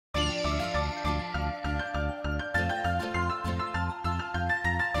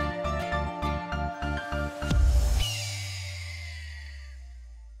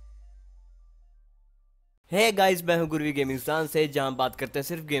Hey guys, मैं हूं गुरवी gaming से जहां हम बात करते हैं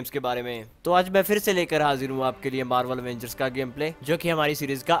सिर्फ गेम्स के बारे में। तो आज मैं फिर से लेकर हाजिर हूं आपके लिए मार्वल एवेंजर्स का गेम प्ले, जो कि हमारी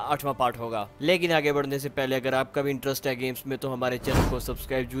सीरीज का 8वां पार्ट होगा। लेकिन आगे बढ़ने से पहले अगर आपका भी इंटरेस्ट है गेम्स में तो हमारे चैनल को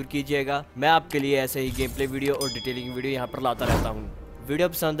सब्सक्राइब जरूर कीजिएगा। मैं आपके लिए ऐसे ही गेम प्ले वीडियो और डिटेलिंग वीडियो यहाँ पर लाता रहता हूँ। वीडियो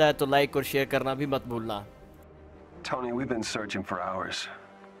पसंद आए तो लाइक और शेयर करना भी मत भूलना। Tony, we've been searching for hours,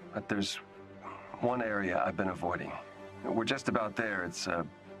 but there's one area I've been avoiding. We're just about there. It's a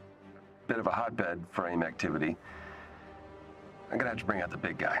bit of a hotbed for AIM activity. I'm gonna have to bring out the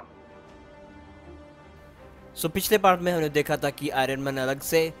big guy. पिछले part में हमने देखा था कि iron man अलग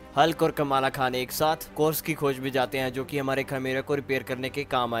से, Hulk और कमाला खान एक साथ कोर्स की खोज में जाते हैं, जो कि हमारे खमेरे को रिपेयर करने के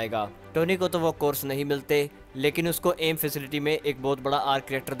काम आएगा। टोनी को तो वो कोर्स नहीं मिलते, लेकिन उसको एम फैसिलिटी में एक बहुत बड़ा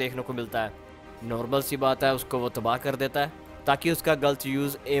आर्क रिएक्टर देखने को मिलता है। नॉर्मल सी बात है, उसको वो तबाह कर देता है ताकि उसका गलत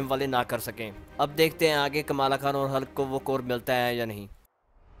यूज एम वाले ना कर सकें। अब देखते हैं आगे कमाला खान और हल्क को वो कोर मिलता है या नहीं।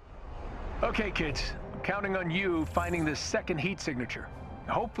 Okay, kids. I'm counting on you finding this second heat signature.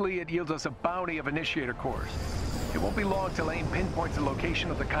 Hopefully it yields us a bounty of initiator cores. It won't be long till AIM pinpoints the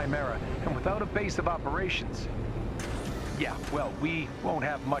location of the Chimera, and without a base of operations, yeah, well, we won't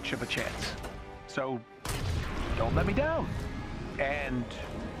have much of a chance. So, don't let me down. And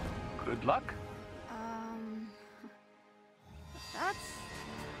good luck. That's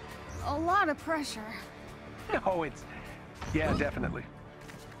a lot of pressure. No, yeah, definitely.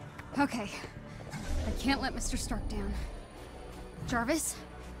 Okay, I can't let Mr. Stark down. Jarvis,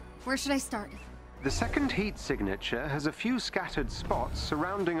 where should I start? The second heat signature has a few scattered spots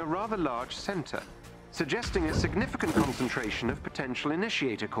surrounding a rather large center, suggesting a significant concentration of potential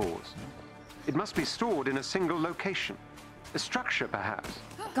initiator cores. It must be stored in a single location. A structure, perhaps.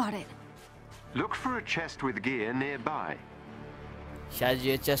 Got it. Look for a chest with gear nearby. शायद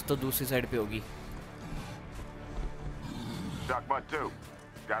ये chest तो दूसरी side पे होगी। Duck Butt 2.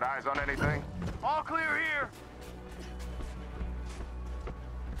 Got eyes on anything? All clear here.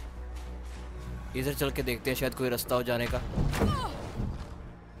 इधर चल के देखते हैं, शायद कोई रास्ता हो जाने का।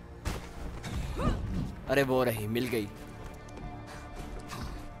 अरे वो रही, मिल गई।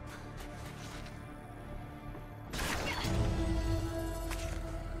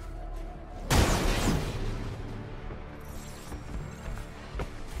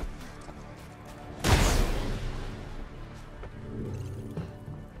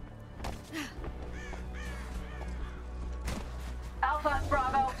 Alpha,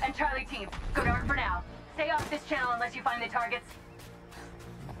 Bravo, and Charlie team. Go dark for now. Stay off this channel unless you find the targets.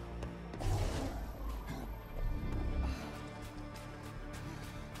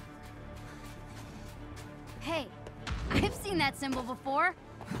 Hey, I've seen that symbol before.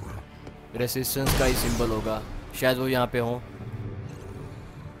 Resistance का ही सिंबल होगा, शायद वो यहाँ पे हो।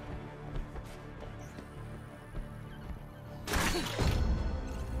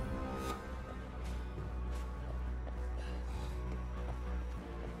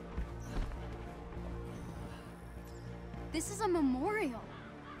 This is a memorial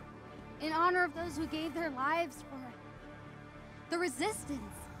in honor of those who gave their lives for the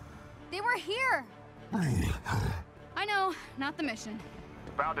resistance. They were here. I know, not the mission.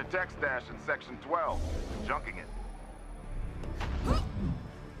 Found a tech stash in section 12. Junking it.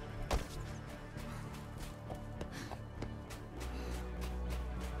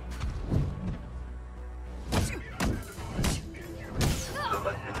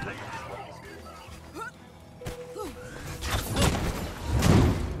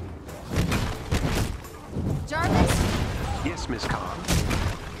 Jarvis, Yes, Miss Khan.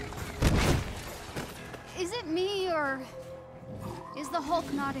 is it me or is the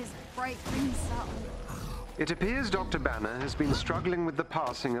Hulk not his bright green self? It appears Dr. Banner has been struggling with the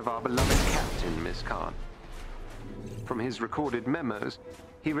passing of our beloved captain, Miss Khan. From his recorded memos,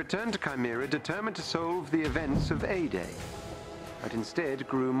 he returned to Chimera determined to solve the events of A-Day, but instead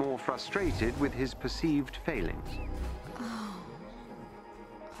grew more frustrated with his perceived failings.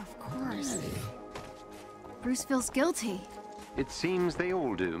 Of course. Bruce feels guilty. It seems they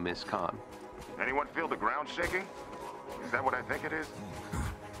all do, Miss Khan. Anyone feel the ground shaking? Is that what I think it is?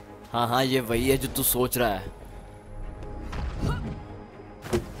 हाँ हाँ, ये वही है जो तू सोच रहा है।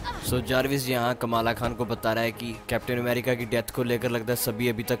 जार्विस यहाँ कमाला खान को बता रहा है कि कैप्टन अमेरिका की डेथ को लेकर लगता है सभी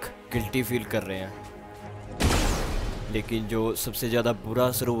अभी तक गिल्टी फील कर रहे हैं, लेकिन जो सबसे ज़्यादा बुरा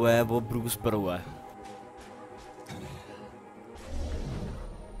असर हुआ है वो ब्रूस पर हुआ है।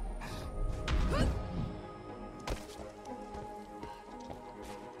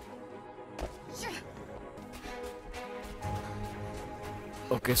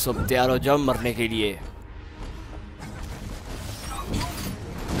 ओके, सब तैयार हो जाओ मरने के लिए।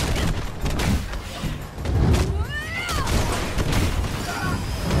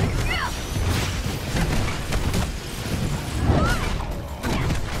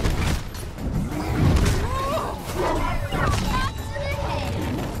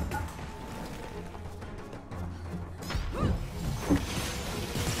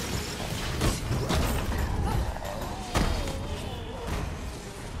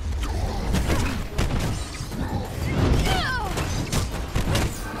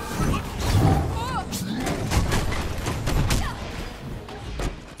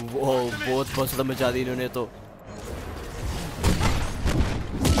 भसड़ मचा दी इन्होंने तो।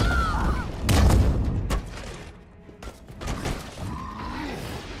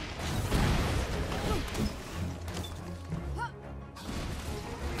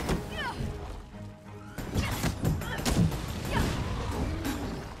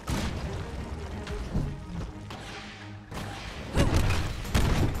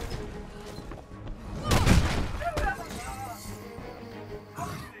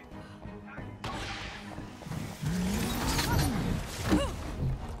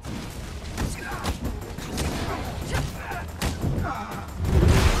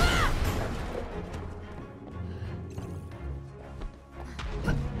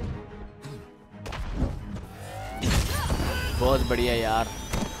 बहुत बढ़िया यार।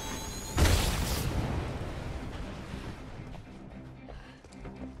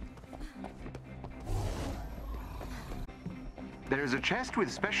 There is a chest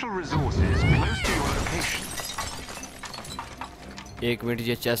with special resources close to your location. 1 minute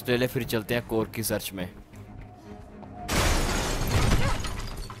ये चेस्ट ले ले, फिर चलते हैं कोर की सर्च में।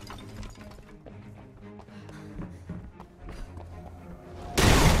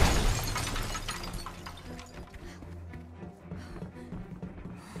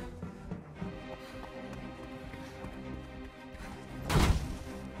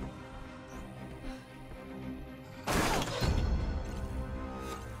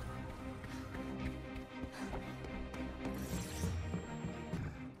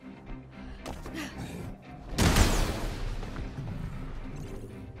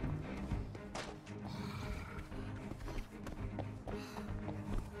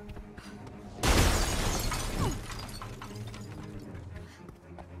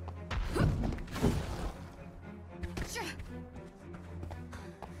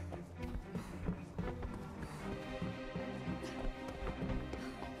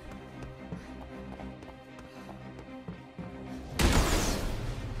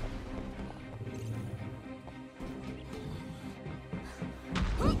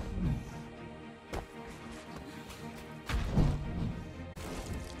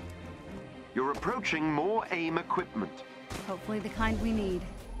 You're approaching more AIM equipment. Hopefully the kind we need.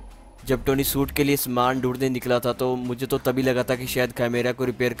 जब टोनी सूट के लिए सामान ढूंढने निकला था तो मुझे तो तभी लगा था कि शायद कैमरा को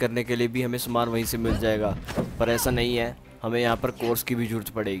रिपेयर करने के लिए भी हमें सामान वहीं से मिल जाएगा, पर ऐसा नहीं है। हमें यहाँ पर कोर्स की भी जरूरत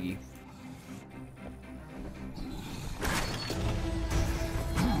पड़ेगी।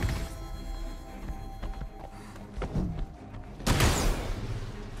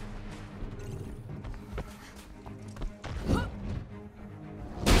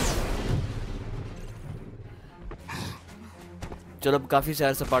 चलो अब काफी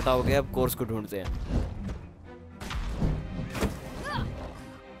सैर सपाटा हो गया, अब कोर्स को ढूंढते हैं।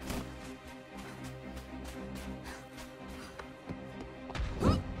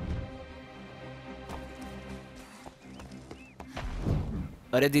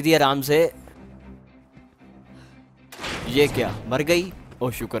 अरे दीदी आराम से। ये क्या मर गई?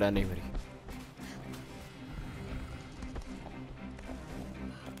 ओह शुक्र है नहीं मरी।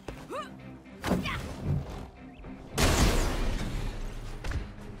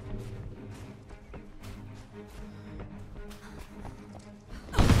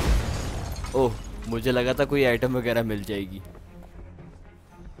 ओह मुझे लगा था कोई आइटम वगैरह मिल जाएगी।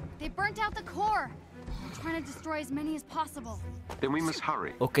 They burnt out the core. They're trying to destroy as many as possible. Then we must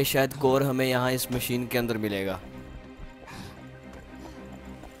hurry. Okay शायद कोर हमें यहाँ इस मशीन के अंदर मिलेगा।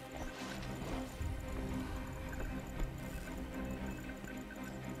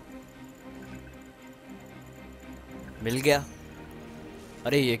 मिल गया।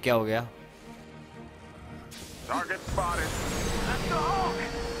 अरे ये क्या हो गया? Target spotted. That's the Hulk!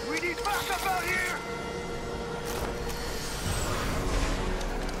 We need backup out here!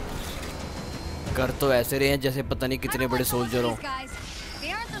 कर तो ऐसे रहे हैं जैसे पता नहीं कितने बड़े सोल्जर हों।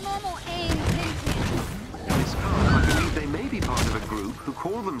 They aren't the normal AIM pinheads. Miss Khan, I believe they may be part of a group who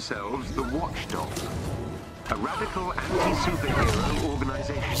call themselves the Watchdog, a radical anti-superhero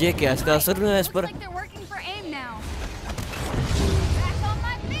organization. ये क्या इसका असर नहीं है इस पर? Looks like they're working for AIM now. Back on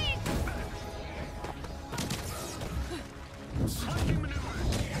my feet.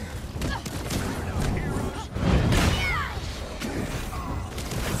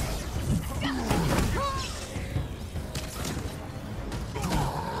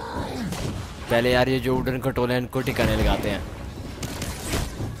 पहले यार ये जो वुडन खटोले हैं इनको ठिकाने लगाते हैं।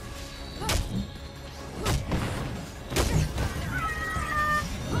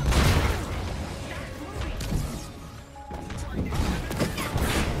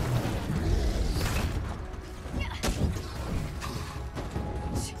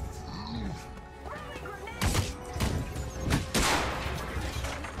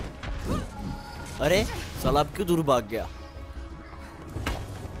 अरे साला अब क्यों दूर भाग गया?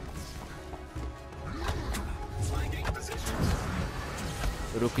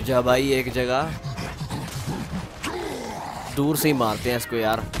 रुक जा भाई एक जगह, दूर से ही मारते हैं इसको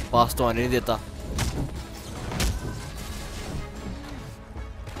यार, पास तो आने नहीं देता।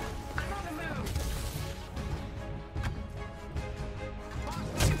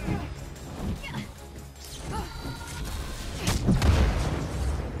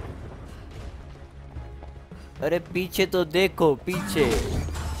 अरे पीछे तो देखो, पीछे।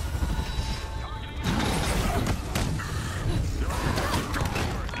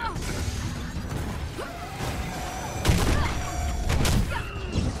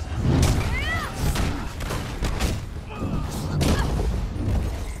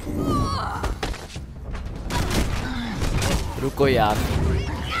 रुको यार,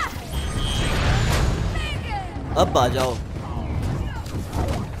 अब आ जाओ।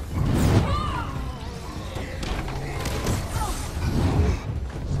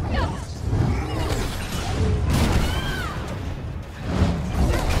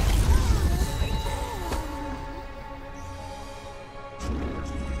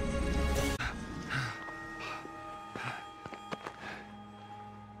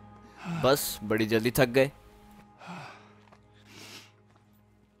 बस बड़ी जल्दी थक गए।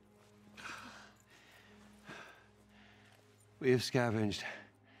 We have scavenged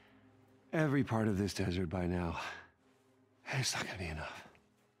every part of this desert by now. And it's not gonna be enough.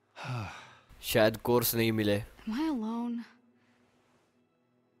 शायद कोर्स नहीं मिले। Am I alone?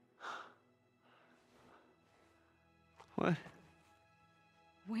 What?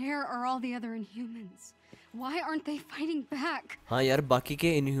 Where are all the other Inhumans? Why aren't they fighting back? हाँ यार, बाकी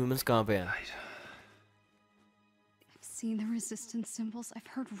के Inhumans कहाँ पे हैं? I've seen the resistance symbols. I've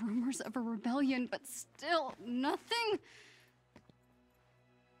heard rumors of a rebellion, but still nothing.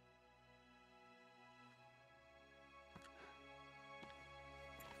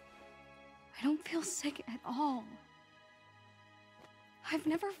 I don't feel sick at all. I've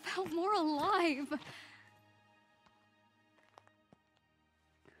never felt more alive.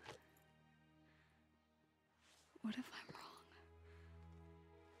 What if I'm wrong?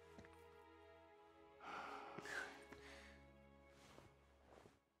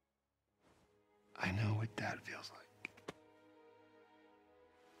 I know what that feels like.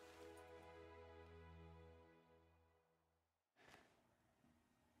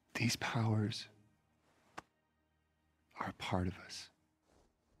 These powers are a part of us.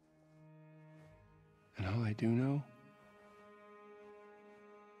 And all I do know,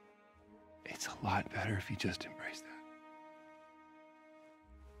 it's a lot better if you just embrace that.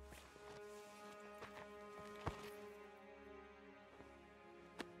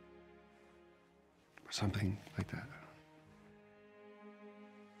 Or something like that.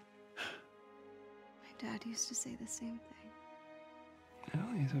 My dad used to say the same thing.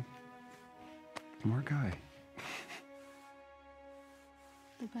 Well, he's a smart guy.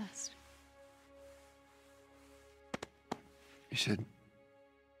 The best. You should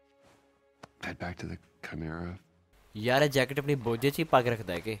head back to the Chimera. यार jacket अपनी बोझे ची पाके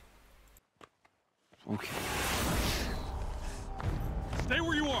रखता है के? Okay. Stay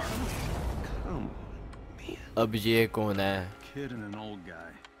where you are. Come, man. अब ये कौन है? Kid and an old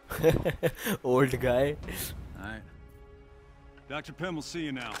guy. Old guy. All right. Dr. Pym will see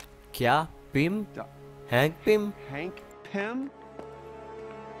you now. क्या? Pym? Hang Pym? Hank Pym?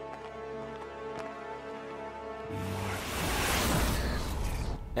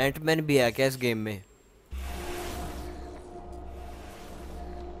 Ant-Man भी है क्या इस गेम में?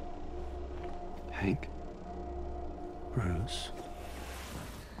 Hank? Bruce,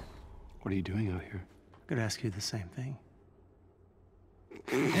 What are you doing out here? I could ask you the same thing.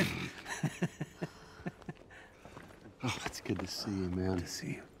 Oh, it's good to see you, man. To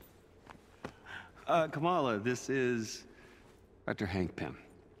see you. Kamala, this is Dr. Hank Pym.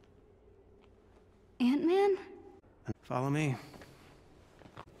 Ant-Man? Follow me.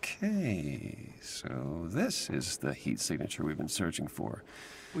 Okay, so this is the heat signature we've been searching for.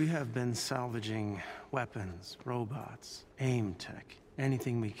 We have been salvaging weapons, robots, aim tech,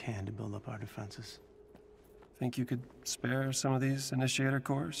 anything we can to build up our defenses. Think you could spare some of these initiator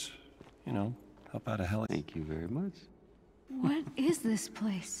cores? You know, help out a heli. Thank you very much. What is this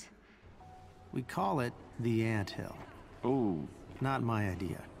place? We call it the Anthill. Oh, Not my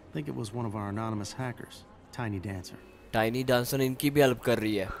idea. I think it was one of our anonymous hackers, Tiny Dancer. Tiny dancer इनकी भी help कर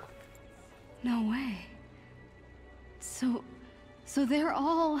रही है। No way. So they're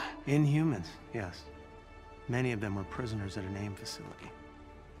all... Inhumans, yes. Many of them were prisoners at an AIM facility.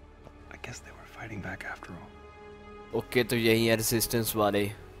 I guess they were fighting back after all. Okay तो यही है resistance वाले।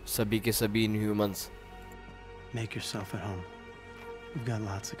 सभी के सभी Inhumans. Make yourself at home. We've got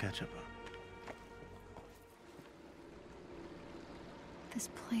lots to catch up on. This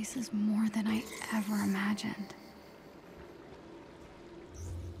place is more than I ever imagined.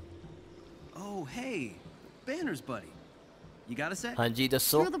 Oh, hey, Banner's buddy. You got a sec? हाँ जी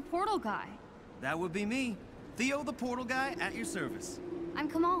दसो। You're the portal guy. That would be me. Theo, the portal guy, at your service. I'm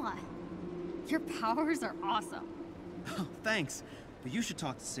Kamala. Your powers are awesome. Oh, thanks. But you should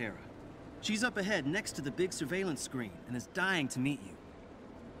talk to Sarah. She's up ahead next to the big surveillance screen and is dying to meet you.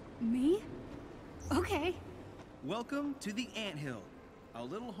 Me? Okay. Welcome to the Anthill, our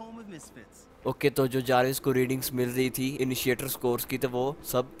little home of misfits. Okay तो जो जारिस को readings मिल रही थी initiators course की, तो वो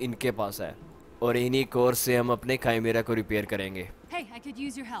सब इनके पास है और इन्हीं कोर्स से हम अपने काइमेरा को रिपेयर करेंगे। Hey, I could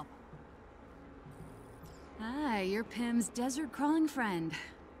use your help. Ah, you're Pim's desert crawling friend.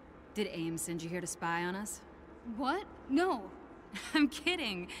 Did AIM send you here to spy on us? What? No. I'm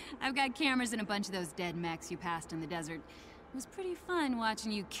kidding. I've got cameras in a bunch of those dead mechs you passed in the desert. It was pretty fun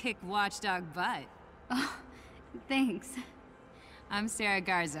watching you kick watchdog butt. Oh, thanks. I'm Sarah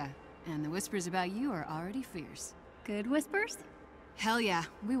Garza, and the whispers about you are already fierce. Good whispers? Hell yeah,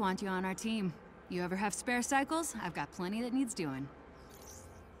 we want you on our team. You ever have spare cycles? I've got plenty that needs doing.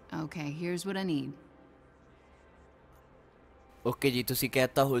 Okay, here's what I need. Okay जी, तुसी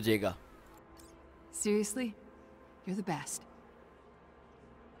कहता हो जाएगा। Seriously? You're the best.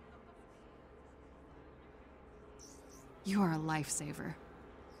 You are a lifesaver.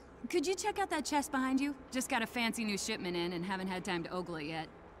 Could you check out that chest behind you? Just got a fancy new shipment in and haven't had time to ogle it yet.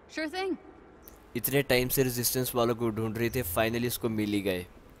 Sure thing. इतने time से resistance वालों को ढूंढ रहे थे, finally इसको मिल ही गए।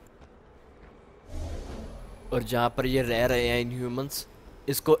 और जहाँ पर ये रह रहे हैं इनह्यूमंस,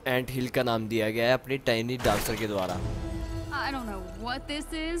 इसको एंट हिल का नाम दिया गया है अपनी टाइनी डांसर के द्वारा। I don't know what this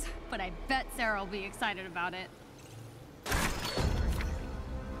is, but I bet Sarah will be excited about it.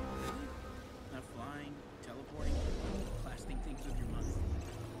 Not flying, teleporting, blasting things with your mind.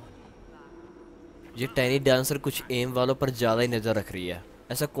 ये टाइनी डांसर कुछ एम वालों पर ज़्यादा ही नज़र रख रही है।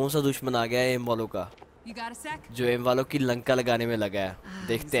 ऐसा कौन सा दुश्मन आ गया है एम वालों का You got a sec? जो एम वालों की लंका लगाने में लगा है?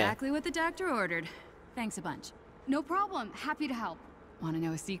 देखते हैं। Exactly what the doctor ordered. Thanks a bunch. No problem. Happy to help. Want to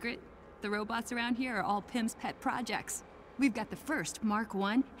know a secret? The robots around here are all Pim's pet projects. We've got the first Mark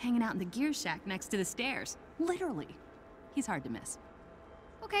I hanging out in the gear shack next to the stairs. Literally. He's hard to miss.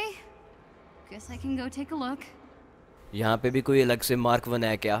 Okay. Guess I can go take a look. यहाँ पे भी कोई अलग से mark 1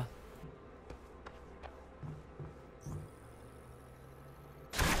 है क्या?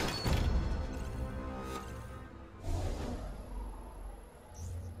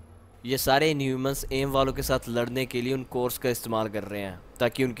 ये सारे इनह्यूमंस एम वालों के साथ लड़ने के लिए उन कोर्स का इस्तेमाल कर रहे हैं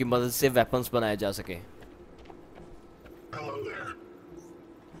ताकि उनकी मदद से वेपन्स बनाए जा सके। Hello there.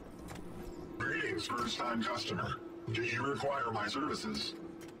 Greetings, first-time customer. Do you require my services?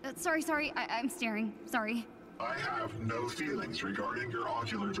 Sorry. I'm staring. Sorry. I have no feelings regarding your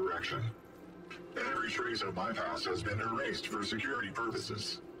ocular direction. Every trace of my past has been erased for security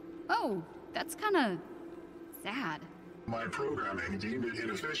purposes. Oh, that's kind of sad. My programming deemed it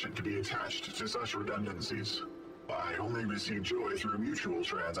inefficient to be attached to such redundancies. I only receive joy through mutual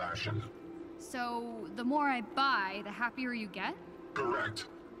transaction. So, the more I buy, the happier you get? Correct.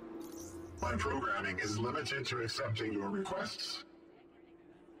 My programming is limited to accepting your requests.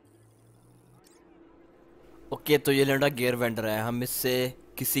 Okay तो ये लड़का gear vendor है, हम इससे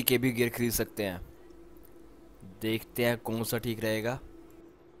किसी के भी gear खरीद सकते हैं। देखते हैं कौन सा ठीक रहेगा।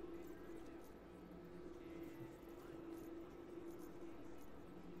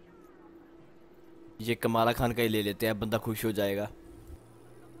 ये कमाला खान का ही ले लेते हैं, बंदा खुश हो जाएगा।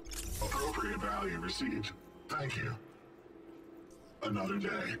 Appropriate value received. Thank you. Another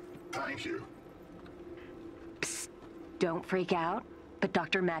day. Thank you. Psst. Don't freak out, but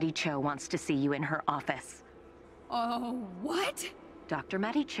Dr. Maddie Cho wants to see you in her office. Oh, what? Dr.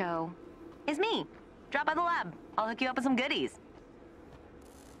 Maddie Cho is me. Drop by the lab. I'll hook you up with some goodies.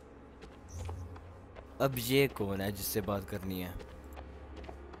 अब ये कौन है जिससे बात करनी है?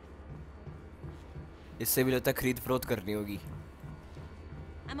 इससे भी लगता है खरीद फरोख्त करनी होगी।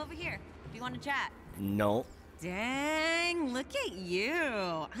 I'm over here. Do you want to chat? No. Dang, look at you.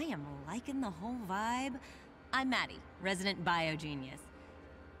 I am liking the whole vibe. I'm Maddie, resident biogenius.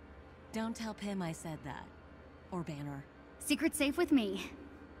 Don't tell Pim I said that. Or Banner. Secret safe with me.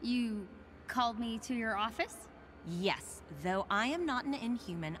 You called me to your office? Yes, though I am not an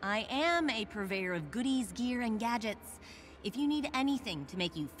inhuman, I am a purveyor of goodies, gear, and gadgets. If you need anything to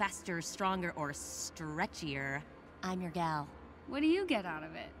make you faster, stronger, or stretchier, I'm your gal. What do you get out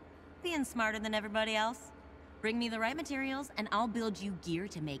of it? Being smarter than everybody else. Bring me the right materials, and I'll build you gear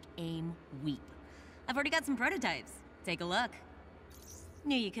to make AIM weep. I've already got some prototypes. Take a look.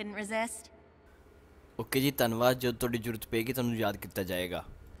 Knew you couldn't resist. Okay जी धन्यवाद जो थोड़ी जरूरत Peggy तुहानू याद किया जाएगा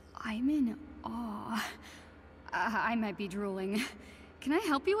I'm in awe. I might be drooling. Can I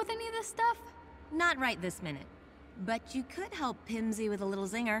help you with any of this stuff? Not right this minute. But you could help Pimsy with a little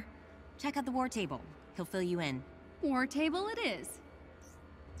zinger. Check out the war table. He'll fill you in. War table it is.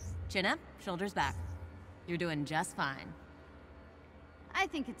 Chin up, shoulders back. You're doing just fine. I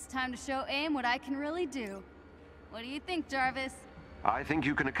think it's time to show AIM what I can really do. What do you think, Jarvis? I think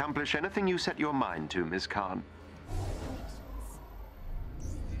you can accomplish anything you set your mind to, Miss Khan.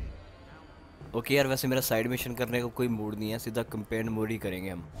 Okay यार वैसे मेरा side mission करने का कोई mood नहीं है सीधा campaign mode ही करेंगे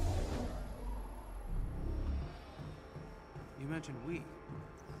हम You mentioned we.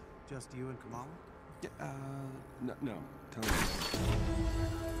 Just you and Kamala? Yeah, no. Tell me.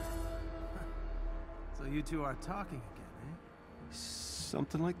 So you two are talking again, eh?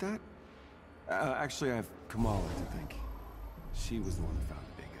 Something like that? Actually, I have Kamala to thank. She was the one who found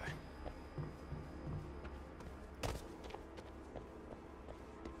the big guy.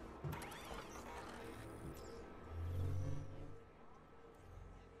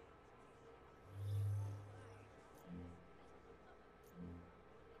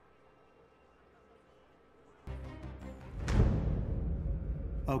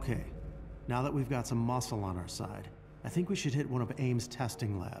 Okay, now that we've got some muscle on our side, I think we should hit one of AIM's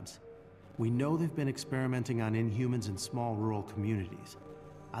testing labs. We know they've been experimenting on Inhumans in small rural communities.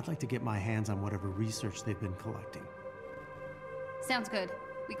 I'd like to get my hands on whatever research they've been collecting. Sounds good.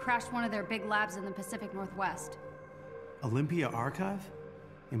 We crashed one of their big labs in the Pacific Northwest. Olympia Archive?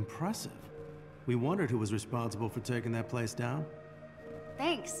 Impressive. We wondered who was responsible for taking that place down.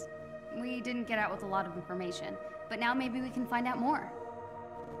 Thanks. We didn't get out with a lot of information, but now maybe we can find out more.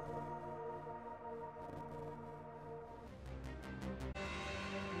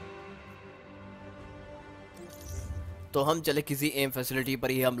 तो हम चले किसी M facility पर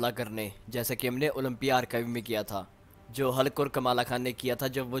ही हमला करने जैसा कि हमने ओलंपिया आर्काइव में किया था जो हल्क और कमाला खान ने किया था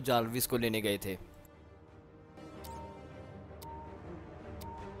जब वो जार्विस को लेने गए थे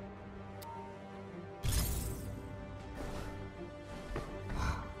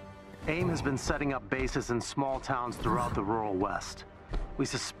AIM has been setting up bases in small towns throughout the rural West. We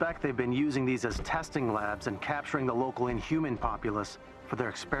suspect they've been using these as testing labs and capturing the local Inhuman populace for their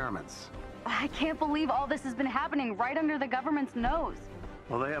experiments. I can't believe all this has been happening right under the government's nose.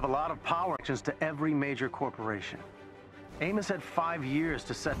 Well, they have a lot of power connections to every major corporation. AIM has had 5 years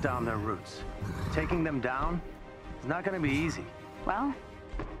to set down their roots. Taking them down is not going to be easy. Well,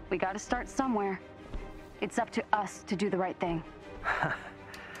 we gotta start somewhere. It's up to us to do the right thing.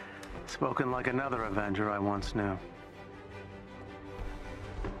 Spoken like another Avenger I once knew.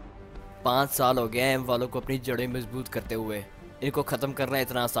 5 साल हो गए M वालों को अपनी जड़ें मजबूत करते हुए इनको खत्म करना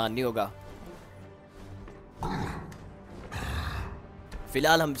इतना आसान नहीं होगा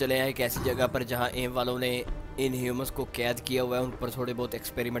फिलहाल हम चले हैं एक ऐसी जगह पर जहां एम वालों ने इन ह्यूमंस को कैद किया हुआ है उन पर थोड़े बहुत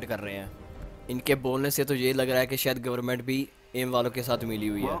एक्सपेरिमेंट कर रहे हैं इनके बोलने से तो ये लग रहा है कि शायद गवर्नमेंट भी एम वालों के साथ मिली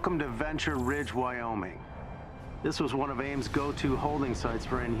हुई है Welcome to Venture Ridge, Wyoming. This was one of AIM's go-to holding sites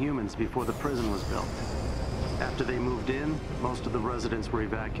for Inhumans before the prison was built. After they moved in, most of the residents were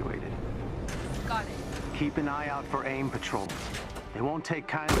evacuated. Got it. Keep an eye out for AIM patrols. They won't take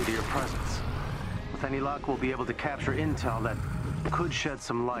kindly to your presence. With any luck, we'll be able to capture intel that could shed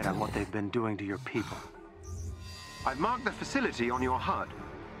some light on what they've been doing to your people. I've marked the facility on your HUD.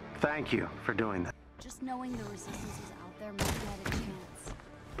 Thank you for doing that. Just knowing the resistance is out there might have a chance.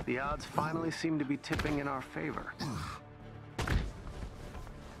 The odds finally seem to be tipping in our favor.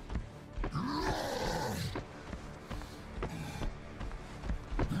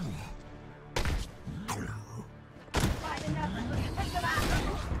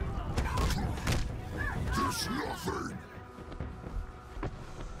 There's nothing.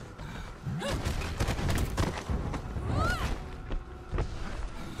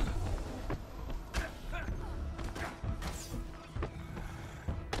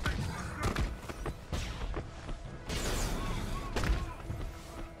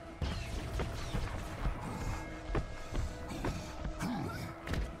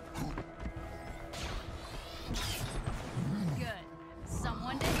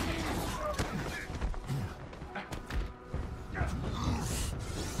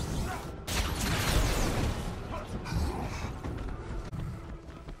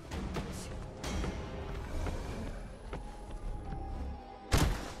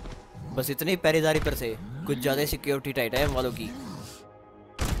 बस इतनी पहरेदारी पर से कुछ ज़्यादा security tight है वालों की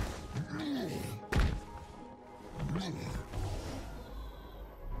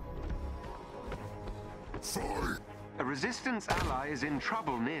A resistance ally is in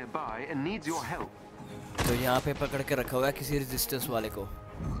trouble nearby and needs your help. तो यहाँ पे पकड़ के रखा हुआ है किसी रेजिस्टेंस वाले को।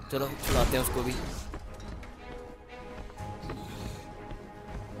 चलो छुड़ाते हैं उसको भी।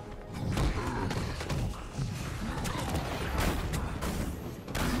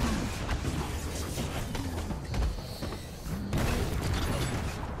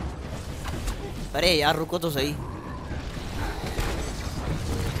 अरे यार रुको तो सही।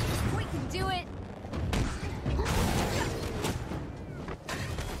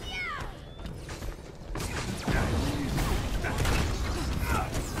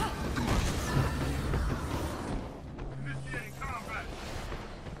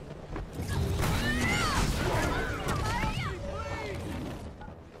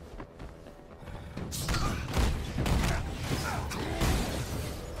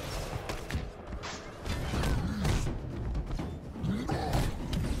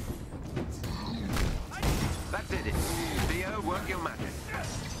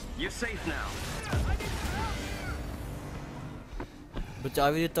 बचा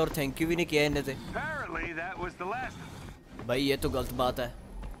भी देता और थैंक यू भी नहीं किया इन्हें से। भाई ये तो गलत बात है।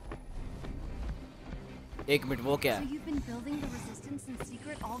 एक मिनट, वो क्या है? So you've been building the resistance in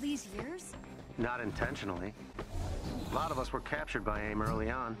secret all these years? Not intentionally. A lot of us were captured by AIM early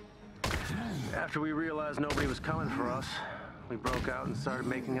on. After we realized nobody was coming for us, we broke out and started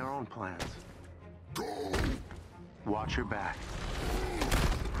making our own plans. Watch your back.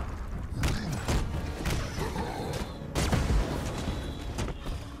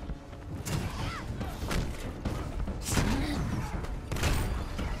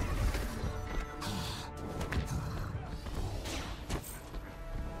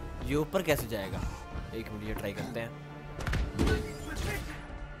 ये ऊपर कैसे जाएगा? एक minute, ये try करते हैं।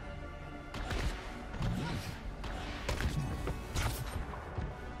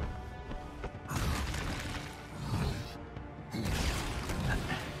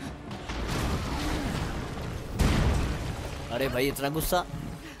 अरे भाई इतना गुस्सा।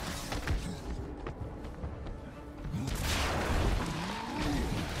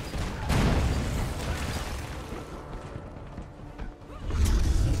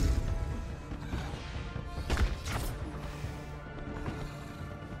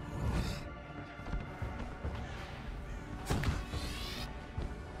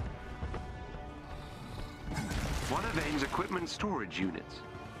 One of AIM's equipment storage units.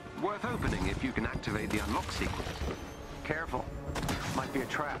 Worth opening if you can activate the unlock sequence. Careful. Might be a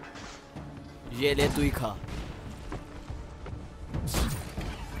trap. ये ले तू ही खा।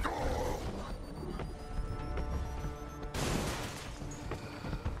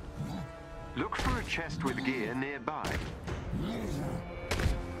 Look for a chest with gear nearby.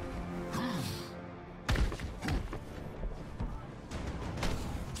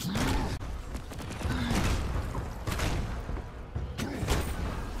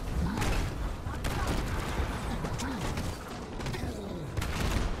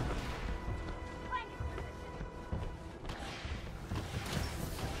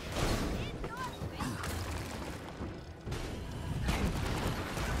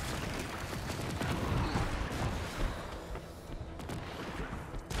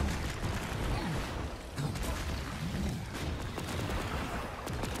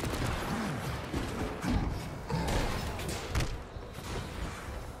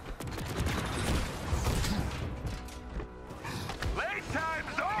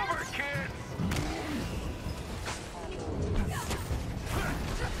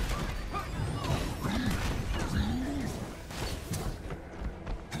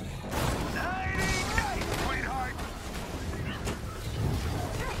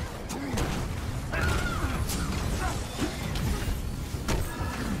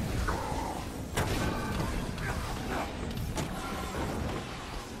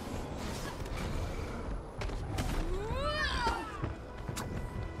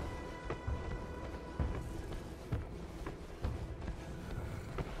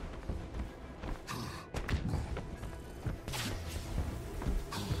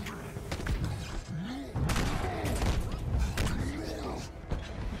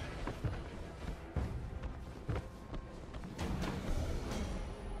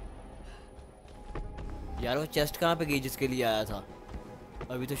 यार वो चेस्ट कहाँ पे गई जिसके लिए आया था?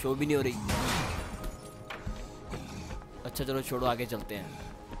 अभी तो शो भी नहीं हो रही। अच्छा चलो छोड़ो, आगे चलते हैं।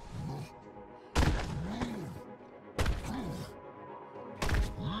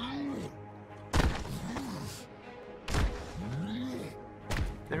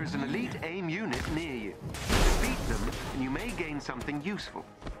 There is an elite AIM unit near you. Defeat them, and you may gain something useful.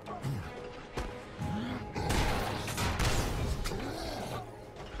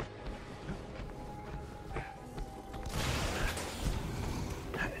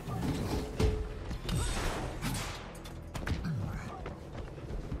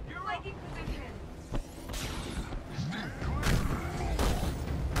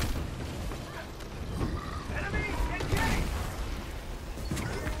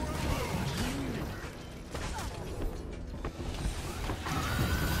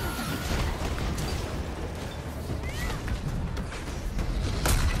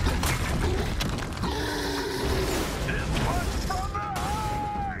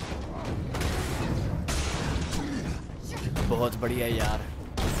 बहुत बढ़िया यार।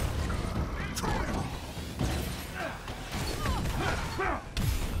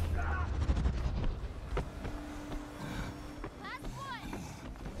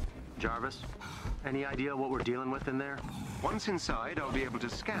 Jarvis, any idea what we're dealing with in there? Once inside, I'll be able to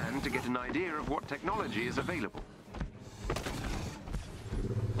scan to get an idea of what technology is available.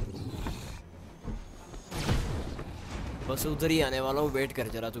 बस उधर ही आने वाला हूँ, wait कर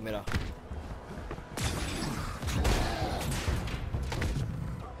जरा तू मेरा।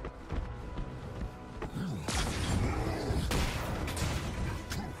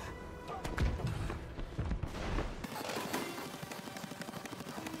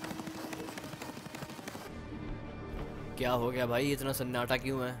 क्या हो गया भाई, इतना सन्नाटा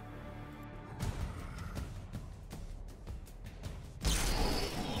क्यों है?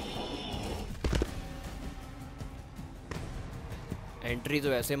 एंट्री तो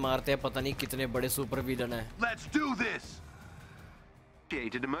ऐसे मारते हैं, पता नहीं कितने बड़े सुपर विलन हैं। Let's do this.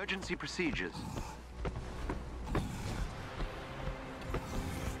 Created emergency procedures.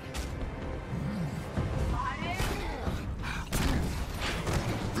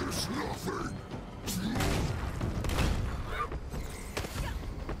 There's nothing.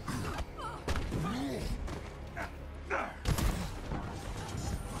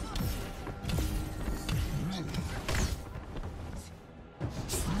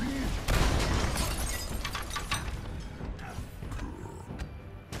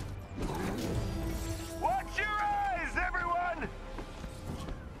 Watch your eyes, everyone!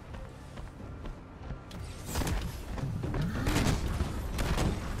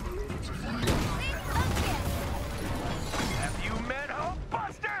 Have you met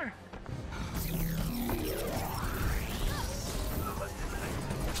Hulkbuster?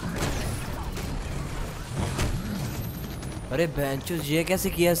 अरे बेंचोस, ये कैसे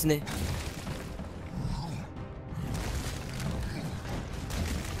किया इसने?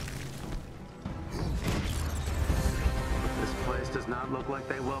 This place does not look like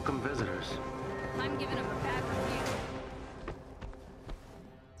they welcome visitors. I'm giving him a bad review.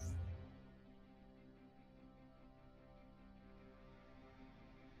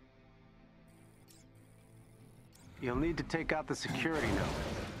 You'll need to take out the security note.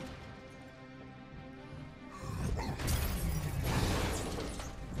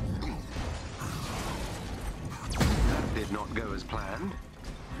 That did not go as planned.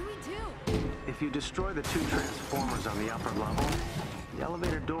 What do we do? If you destroy the 2 transformers on the upper level, the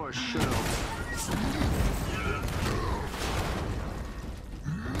elevator doors should open.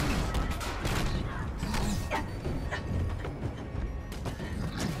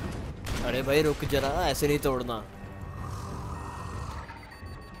 अरे भाई रुक जरा, ऐसे नहीं तोड़ना।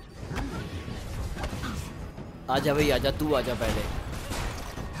 आजा भाई आजा, तू आजा पहले।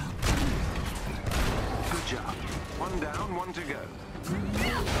 Good job. One down, one to go.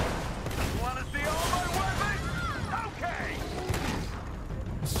 Want to see all my weapons? Okay!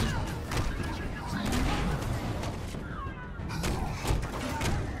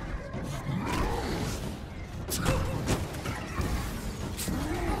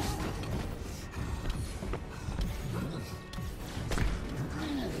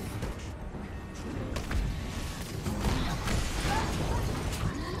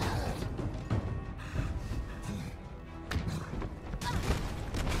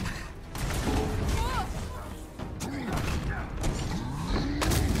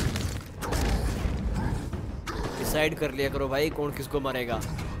 Decide कर लिया करो भाई, कौन किसको मारेगा।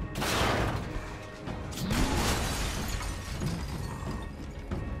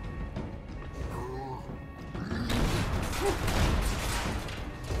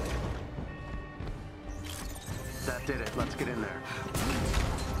 That did it. Let's get in there.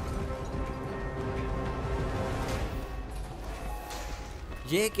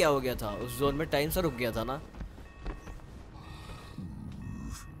 ये क्या हो गया था? उस जोन में टाइम सा रुक गया था ना?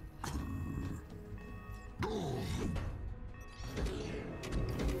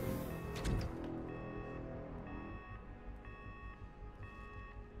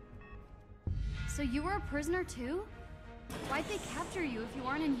 So you were a prisoner too? Why'd they capture you if you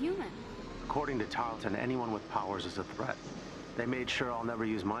aren't inhuman? According to Tarleton, anyone with powers is a threat. They made sure I'll never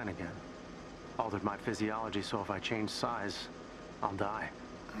use mine again. Altered my physiology so if I change size, I'll die.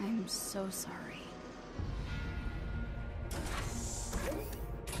 I'm so sorry.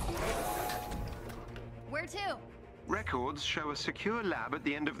 Where to? Records show a secure lab at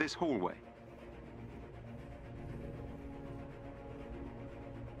the end of this hallway.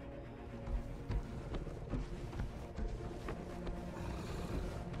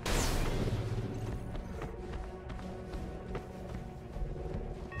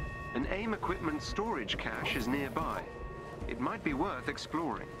 An AIM equipment storage cache is nearby. It It might be worth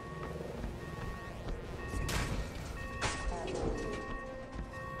exploring.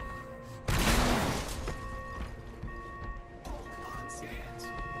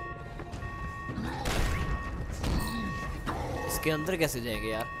 इसके अंदर कैसे जाएंगे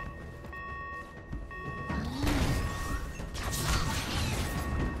यार?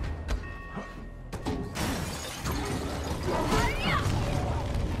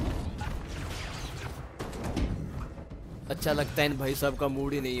 अच्छा लगता है इन भाई साहब का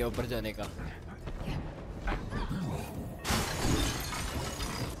मूड ही नहीं है ऊपर जाने का।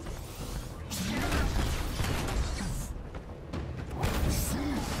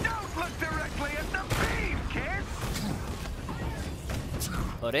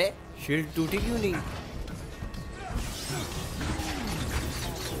 अरे शील्ड टूटी क्यों नहीं?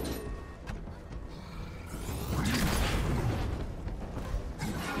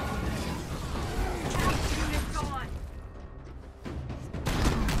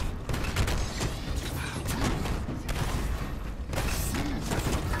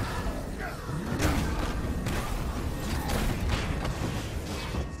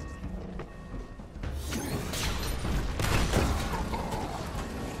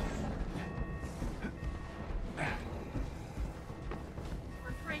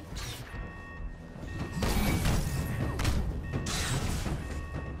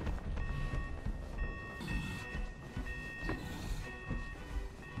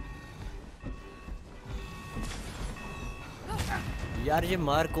 यार ये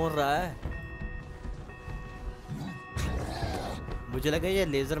मार कौन रहा है? मुझे लगा ये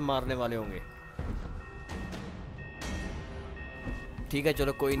लेजर मारने वाले होंगे। ठीक है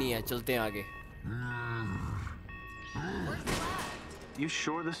चलो कोई नहीं है, चलते हैं आगे। You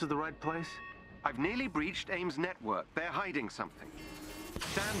sure this is the right place? I've nearly breached AIM's network. They're hiding something.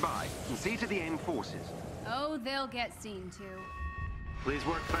 Stand by and see to the AIM forces. Oh, they'll get seen too. Please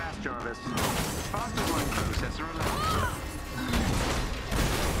work fast, Jarvis. As fast as my processor allows.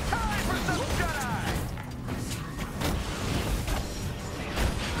 Time for some Jedi!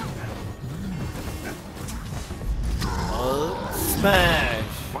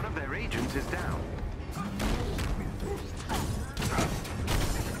 Smash! One of their agents is down.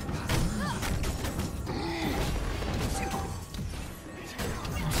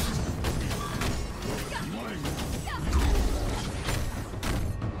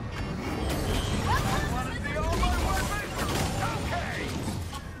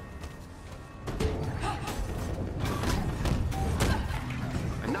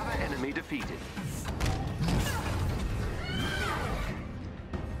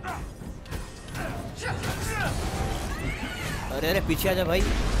 अरे पीछे आजा भाई।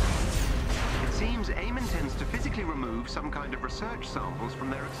 It seems AIM intends to physically remove some kind of research samples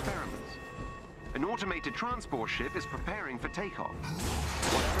from their experiments. An automated transport ship is preparing for takeoff.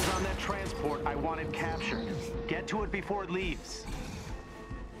 Whatever's on that transport, I want it captured. Get to it before it leaves.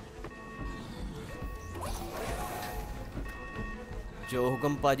 जो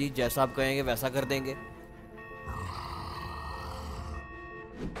हुक्म पाजी, जैसा आप कहेंगे वैसा कर देंगे।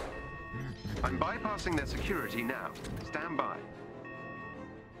 I'm bypassing their security now. Stand by.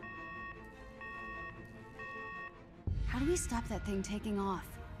 How do we stop that thing taking off?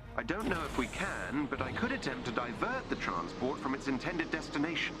 I don't know if we can, but I could attempt to divert the transport from its intended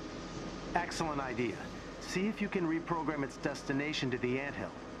destination. Excellent idea. See if you can reprogram its destination to the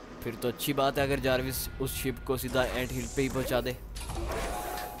anthill. फिर तो अच्छी बात है अगर Jarvis उस ship को सीधा एंट हिल पे ही पहुंचा दे।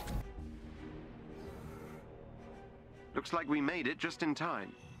 Looks like we made it just in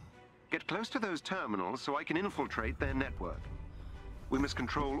time. Get close to those terminals so I can infiltrate their network. We must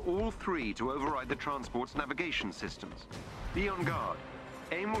control all three to override the transport's navigation systems. Be on guard.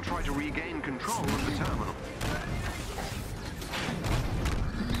 AIM will try to regain control of the terminal.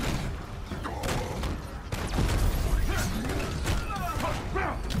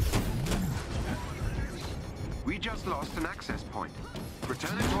 We just lost an access point.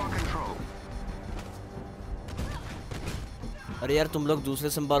 Return it to our control. अरे यार तुम लोग दूसरे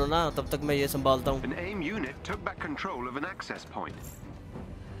संभालो ना, तब तक मैं ये संभालता हूँ। An AIM unit took back control of an access point.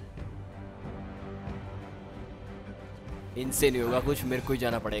 इनसे नहीं होगा कुछ, मेरे को ही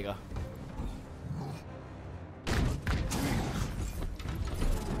जाना पड़ेगा।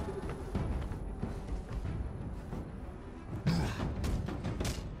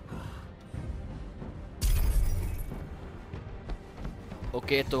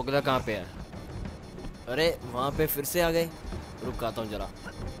 ओके तो अगला कहाँ पे है? अरे वहाँ पे फिर से आ गए। रुक आता हूँ जरा।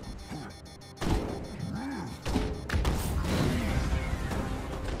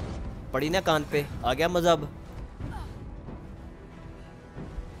 पड़ी ना कान पे, आ गया मजा अब।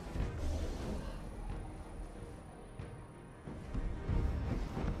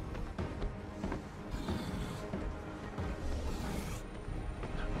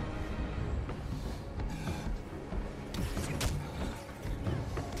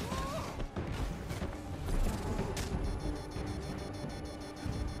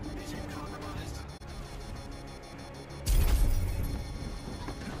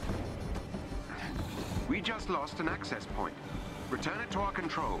 We just lost an access point. Return it to our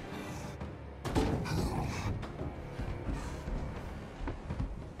control.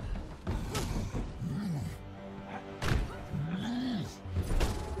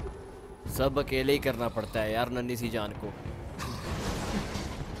 सब अकेले ही करना पड़ता है यार नन्ही सी जान को।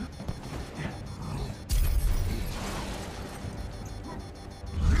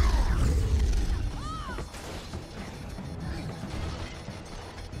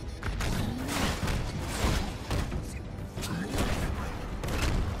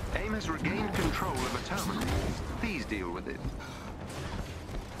 AIM has regained control of a terminal. Please deal with it.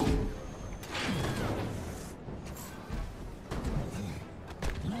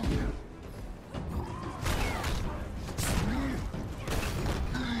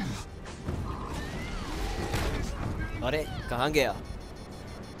 अरे कहाँ गया?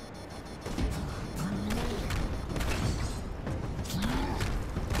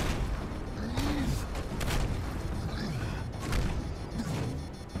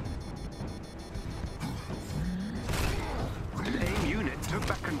 An AIM unit took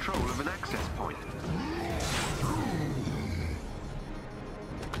back control of an access point.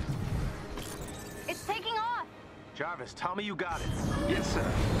 It's taking off! Jarvis, tell me you got it. Yes, sir.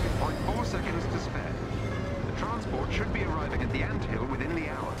 0.4 seconds to spare. The transport should be arriving at the anthill within the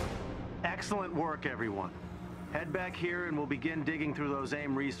hour. Excellent work, everyone. Head back here and we'll begin digging through those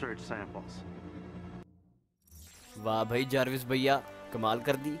AIM research samples. वाह भाई Jarvis भैया कमाल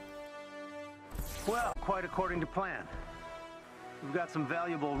कर दी। Well, quite according to plan. We've got some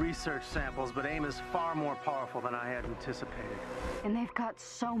valuable research samples, but AIM is far more powerful than I had anticipated. And they've got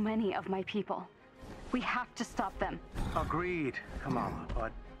so many of my people. We have to stop them. Agreed, Kamala,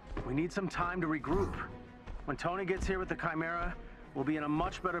 but we need some time to regroup. When Tony gets here with the Chimera, we'll be in a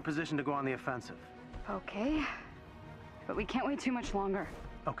much better position to go on the offensive. Okay. But we can't wait too much longer.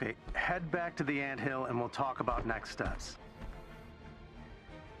 Okay, head back to the anthill and we'll talk about next steps.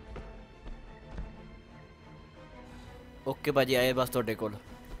 Okay बाजी आए बस तो डेकोल।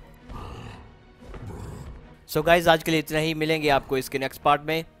 So guys आज के लिए इतना ही, मिलेंगे आपको इसके नेक्स्ट पार्ट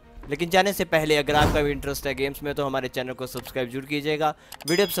में। लेकिन जाने से पहले अगर आपका भी इंटरेस्ट है गेम्स में तो हमारे चैनल को सब्सक्राइब जरूर कीजिएगा।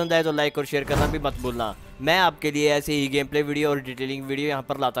 वीडियो पसंद आए तो लाइक और शेयर करना भी मत भूलना। मैं आपके लिए ऐसे ही गेम प्ले वीडियो और डिटेलिंग वीडियो यहाँ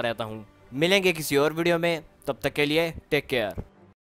पर लाता रहता हूँ। मिलेंगे किसी और वीडियो में, तब तक के लिए टेक केयर।